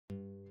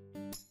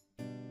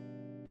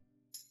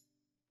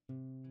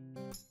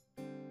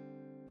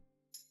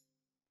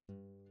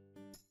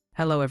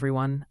Hello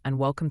everyone, and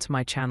welcome to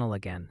my channel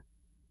again.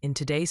 In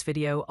today's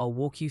video, I'll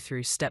walk you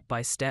through step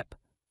by step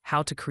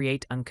how to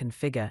create and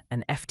configure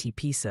an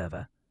FTP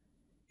server.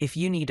 If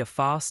you need a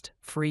fast,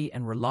 free,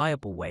 and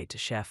reliable way to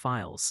share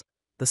files,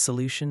 the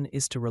solution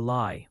is to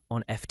rely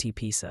on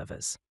FTP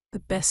servers.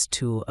 The best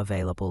tool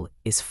available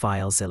is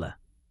FileZilla.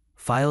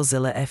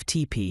 FileZilla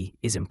FTP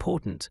is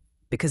important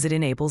because it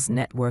enables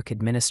network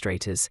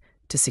administrators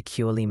to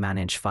securely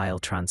manage file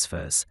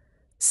transfers,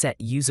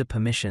 set user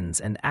permissions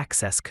and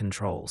access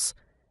controls,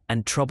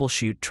 and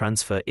troubleshoot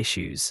transfer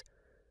issues.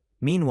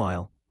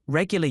 Meanwhile,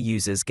 regular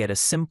users get a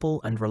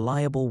simple and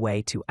reliable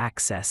way to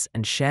access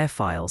and share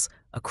files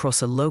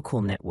across a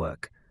local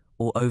network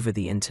or over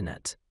the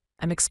internet.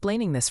 I'm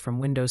explaining this from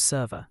Windows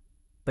Server,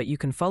 but you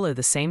can follow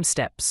the same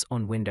steps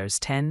on Windows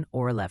 10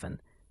 or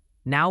 11.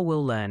 Now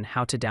we'll learn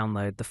how to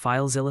download the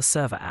FileZilla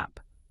Server app.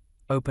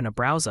 Open a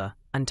browser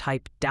and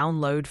type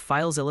 "Download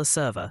FileZilla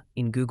Server"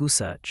 in Google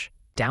Search.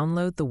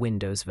 Download the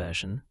Windows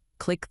version,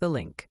 click the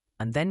link,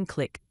 and then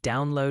click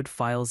Download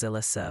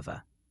FileZilla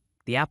Server.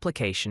 The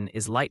application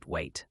is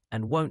lightweight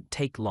and won't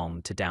take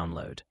long to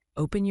download.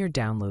 Open your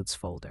Downloads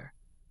folder.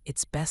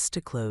 It's best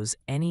to close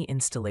any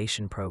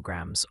installation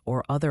programs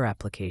or other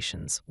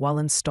applications while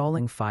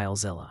installing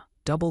FileZilla.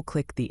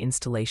 Double-click the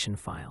installation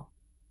file.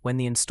 When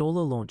the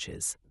installer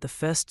launches, the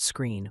first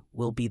screen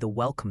will be the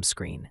welcome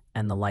screen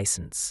and the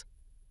license.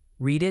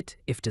 Read it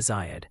if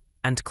desired,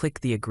 and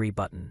click the Agree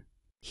button.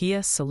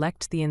 Here,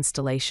 select the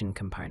installation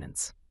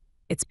components.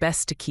 It's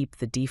best to keep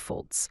the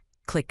defaults.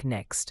 Click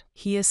Next.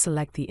 Here,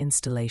 select the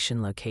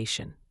installation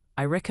location.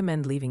 I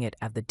recommend leaving it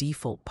at the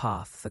default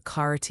path for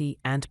clarity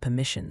and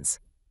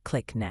permissions.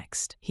 Click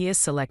Next. Here,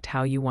 select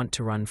how you want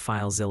to run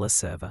FileZilla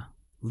Server.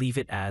 Leave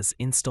it as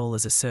Install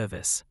as a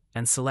Service,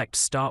 and select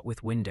Start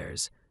with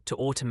Windows to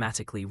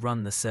automatically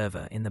run the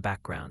server in the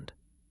background.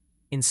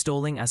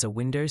 Installing as a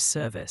Windows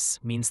service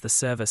means the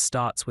server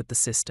starts with the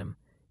system,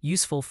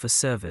 useful for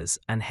servers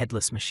and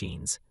headless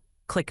machines.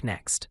 Click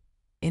Next.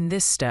 In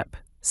this step,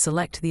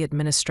 select the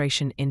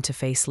Administration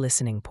Interface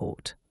Listening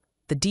port.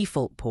 The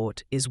default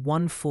port is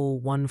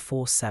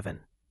 14147.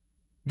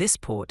 This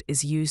port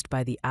is used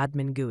by the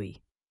admin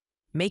GUI.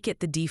 Make it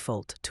the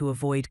default to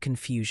avoid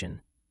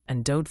confusion,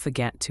 and don't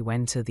forget to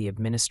enter the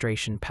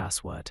administration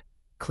password.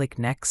 Click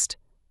Next.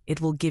 It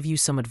will give you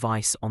some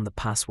advice on the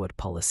password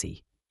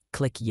policy.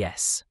 Click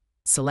Yes.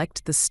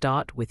 Select the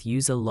Start with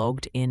User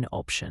Logged In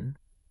option.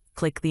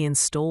 Click the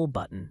Install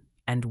button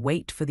and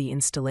wait for the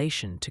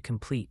installation to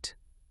complete.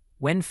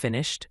 When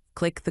finished,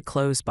 click the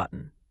Close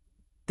button.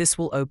 This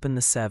will open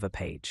the server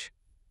page.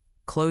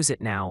 Close it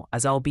now,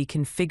 as I'll be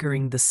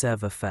configuring the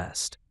server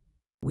first.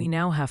 We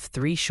now have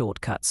 3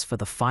 shortcuts for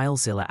the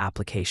FileZilla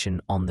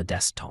application on the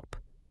desktop: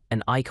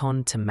 an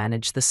icon to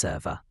manage the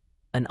server,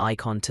 an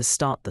icon to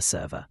start the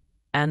server,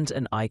 and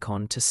an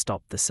icon to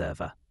stop the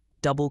server.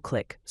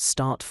 Double-click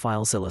Start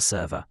FileZilla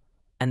Server,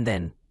 and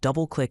then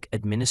double-click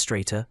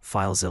Administrator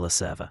FileZilla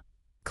Server.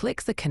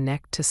 Click the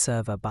Connect to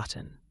Server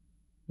button.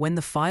 When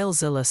the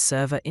FileZilla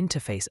Server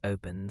interface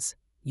opens,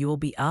 you will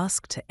be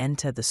asked to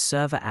enter the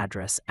server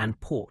address and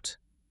port.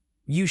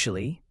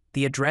 Usually,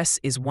 the address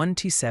is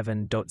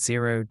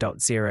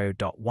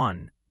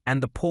 127.0.0.1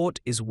 and the port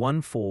is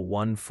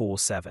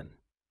 14147.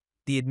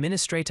 The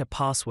administrator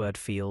password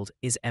field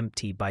is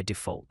empty by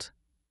default.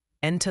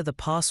 Enter the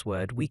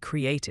password we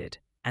created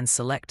and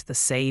select the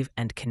Save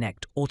and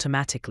Connect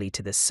automatically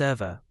to the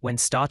server when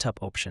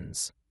startup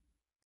options.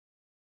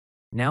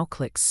 Now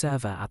click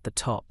Server at the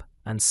top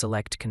and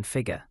select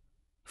Configure.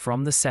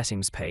 From the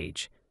Settings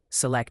page,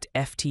 select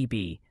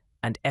FTP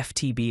and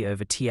FTP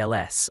over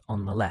TLS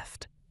on the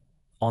left.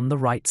 On the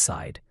right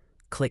side,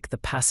 click the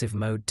Passive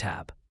Mode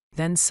tab.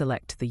 Then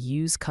select the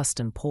Use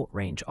Custom Port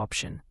Range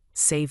option.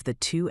 Save the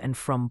to and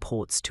from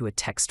ports to a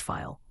text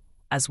file,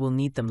 as we'll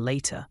need them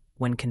later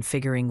when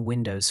configuring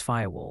Windows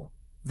Firewall.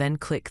 Then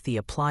click the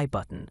Apply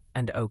button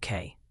and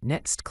OK.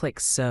 Next, click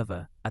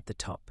Server at the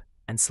top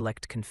and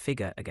select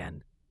Configure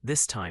again,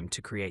 this time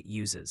to create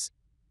users.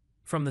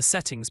 From the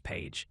Settings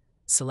page,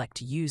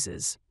 select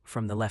Users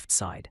from the left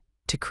side.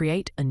 To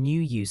create a new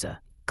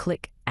user,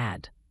 click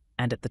Add,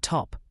 and at the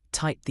top,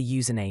 type the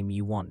username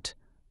you want.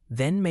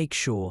 Then make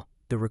sure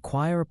the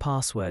Require a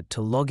Password to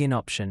Login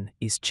option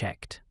is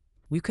checked.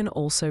 You can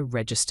also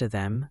register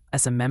them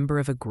as a member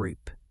of a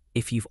group.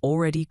 If you've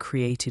already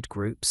created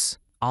groups,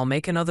 I'll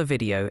make another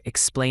video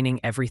explaining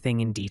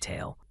everything in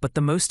detail, but the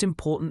most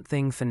important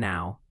thing for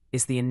now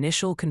is the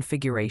initial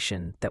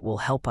configuration that will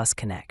help us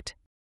connect.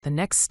 The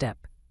next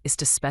step is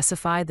to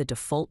specify the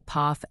default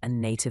path and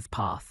native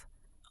path.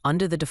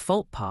 Under the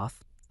default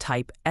path,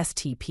 type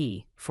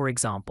STP, for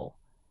example,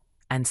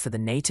 and for the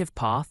native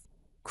path,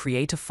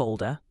 create a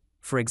folder,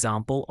 for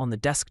example on the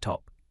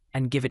desktop,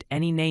 and give it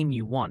any name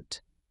you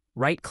want.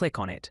 Right-click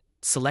on it,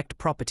 select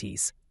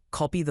Properties,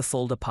 copy the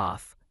folder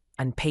path,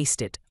 and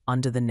paste it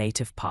under the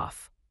native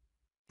path.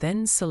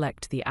 Then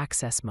select the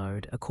access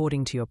mode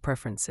according to your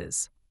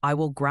preferences. I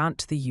will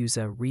grant the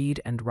user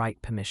read and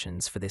write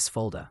permissions for this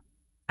folder.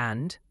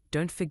 And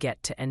don't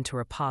forget to enter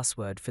a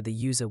password for the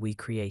user we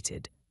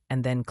created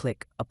and then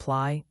click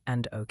Apply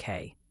and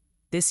OK.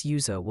 This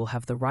user will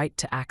have the right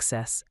to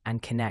access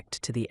and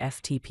connect to the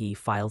FTP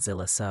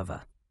FileZilla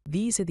server.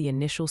 These are the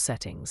initial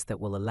settings that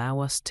will allow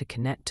us to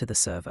connect to the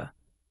server.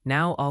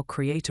 Now I'll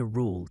create a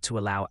rule to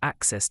allow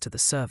access to the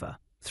server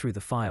through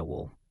the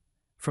firewall.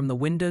 From the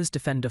Windows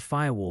Defender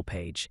Firewall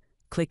page,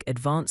 click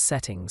Advanced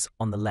Settings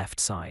on the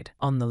left side.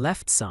 On the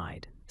left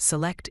side,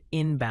 select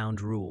Inbound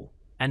Rule,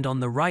 and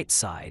on the right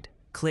side,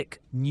 click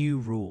New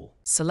Rule.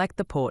 Select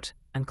the port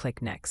and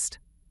click Next.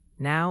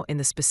 Now in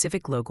the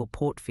specific local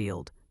port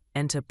field,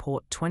 enter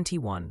port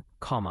 21,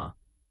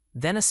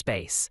 then a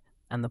space,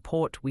 and the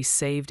port we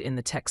saved in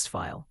the text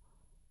file.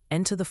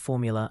 Enter the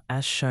formula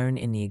as shown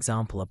in the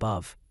example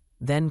above.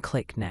 Then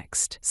click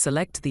Next.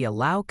 Select the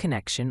Allow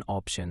Connection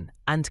option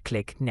and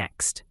click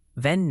Next,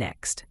 then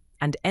Next,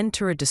 and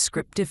enter a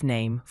descriptive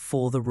name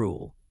for the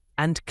rule,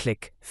 and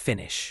click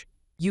Finish.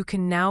 You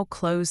can now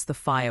close the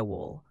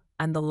firewall,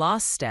 and the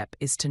last step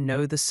is to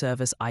know the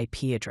server's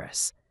IP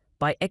address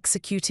by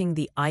executing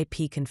the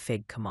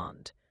ipconfig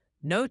command.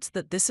 Note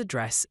that this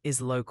address is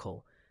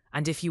local,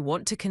 and if you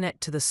want to connect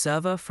to the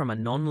server from a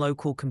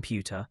non-local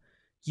computer,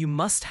 you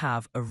must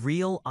have a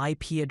real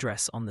IP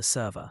address on the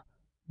server.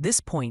 This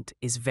point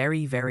is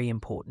very, very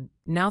important.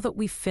 Now that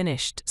we've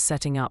finished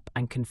setting up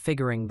and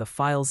configuring the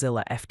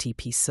FileZilla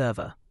FTP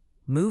server,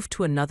 move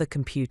to another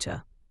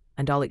computer,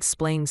 and I'll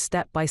explain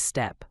step by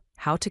step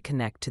how to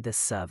connect to this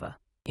server.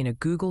 In a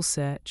Google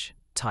search,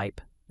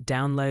 type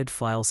Download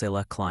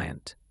FileZilla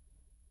Client.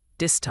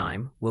 This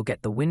time, we'll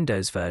get the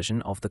Windows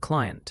version of the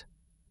client.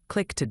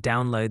 Click to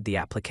download the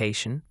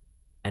application,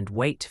 and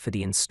wait for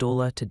the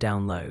installer to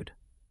download.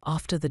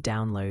 After the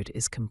download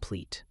is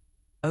complete,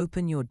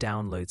 open your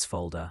Downloads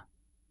folder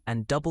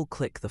and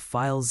double-click the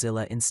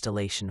FileZilla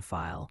installation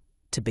file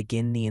to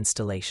begin the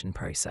installation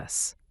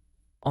process.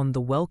 On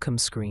the Welcome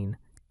screen,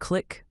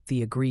 click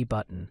the Agree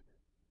button.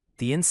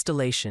 The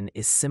installation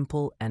is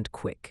simple and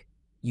quick.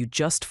 You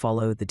just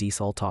follow the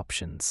default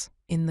options.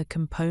 In the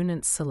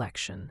Components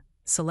selection,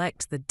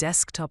 select the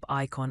Desktop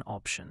icon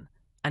option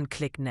and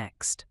click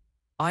Next.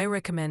 I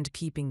recommend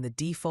keeping the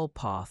default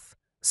path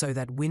so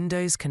that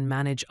Windows can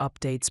manage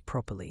updates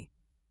properly.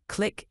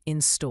 Click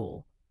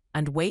Install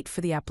and wait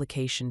for the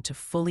application to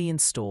fully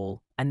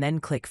install and then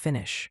click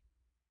Finish.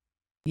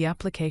 The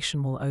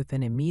application will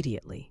open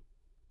immediately.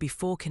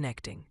 Before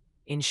connecting,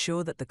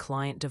 ensure that the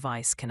client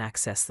device can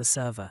access the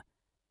server.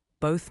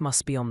 Both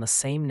must be on the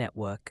same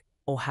network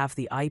or have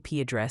the IP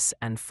address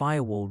and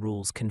firewall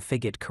rules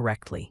configured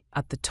correctly.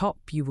 At the top,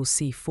 you will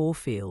see 4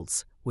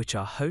 fields, which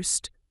are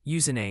host,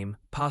 username,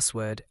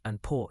 password,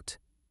 and port.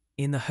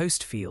 In the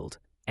host field,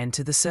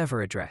 enter the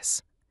server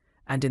address,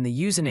 and in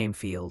the username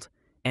field,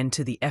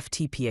 enter the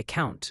FTP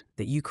account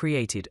that you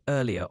created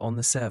earlier on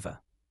the server,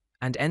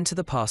 and enter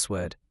the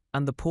password,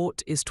 and the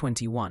port is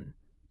 21,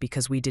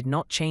 because we did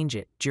not change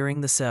it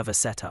during the server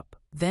setup.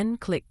 Then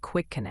click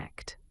Quick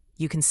Connect.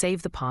 You can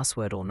save the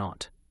password or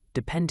not,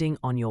 depending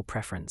on your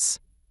preference.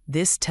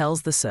 This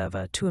tells the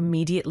server to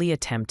immediately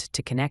attempt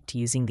to connect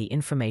using the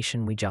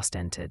information we just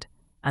entered,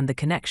 and the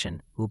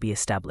connection will be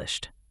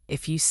established.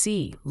 If you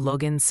see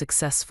Login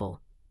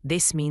Successful,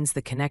 this means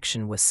the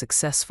connection was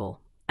successful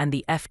and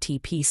the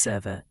FTP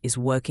server is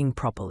working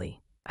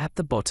properly. At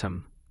the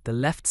bottom, the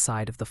left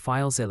side of the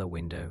FileZilla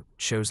window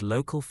shows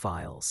local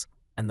files,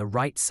 and the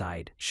right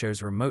side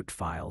shows remote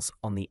files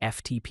on the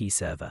FTP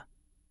server.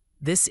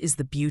 This is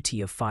the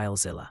beauty of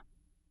FileZilla.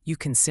 You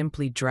can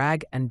simply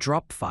drag and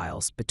drop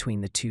files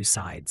between the two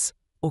sides,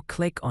 or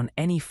click on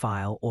any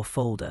file or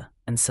folder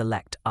and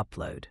select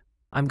Upload.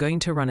 I'm going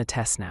to run a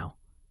test now.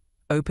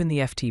 Open the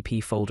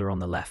FTP folder on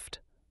the left.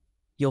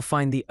 You'll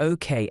find the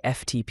OK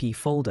FTP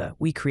folder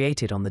we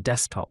created on the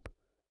desktop.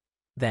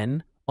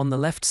 Then, on the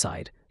left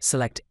side,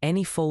 select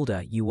any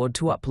folder you want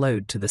to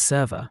upload to the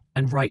server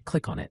and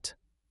right-click on it.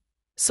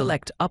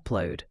 Select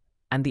Upload,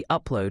 and the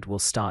upload will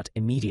start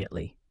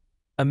immediately.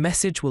 A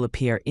message will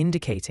appear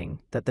indicating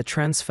that the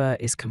transfer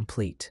is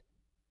complete.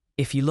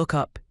 If you look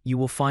up, you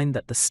will find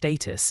that the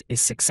status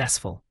is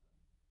successful.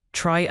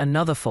 Try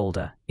another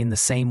folder in the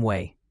same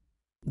way.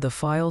 The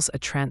files are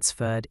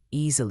transferred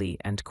easily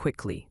and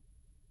quickly.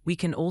 We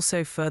can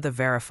also further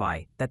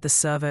verify that the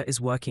server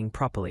is working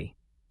properly.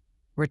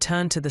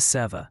 Return to the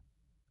server.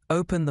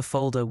 Open the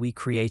folder we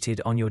created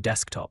on your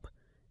desktop,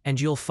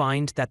 and you'll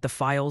find that the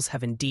files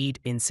have indeed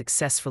been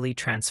successfully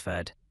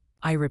transferred.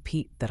 I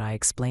repeat that I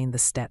explained the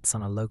steps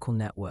on a local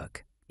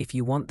network. If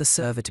you want the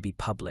server to be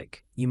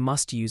public, you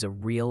must use a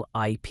real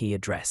IP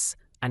address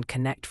and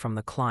connect from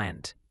the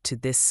client to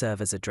this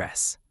server's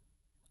address.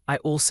 I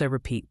also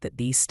repeat that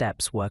these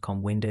steps work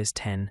on Windows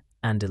 10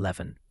 and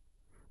 11.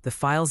 The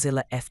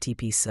FileZilla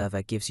FTP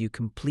server gives you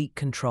complete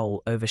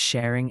control over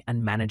sharing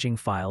and managing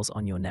files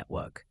on your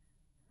network.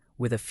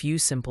 With a few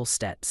simple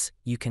steps,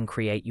 you can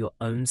create your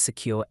own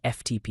secure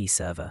FTP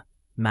server,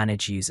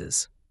 manage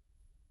users,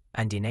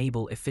 and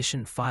enable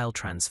efficient file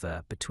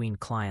transfer between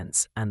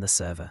clients and the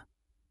server.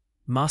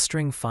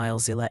 Mastering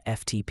FileZilla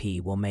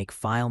FTP will make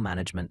file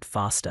management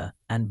faster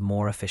and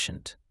more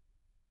efficient.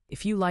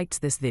 If you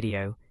liked this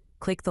video,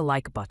 click the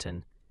like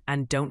button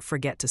And don't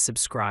forget to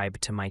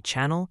subscribe to my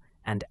channel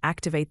and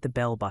activate the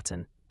bell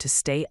button to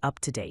stay up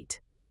to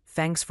date.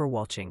 Thanks for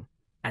watching,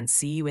 and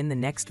see you in the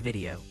next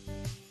video.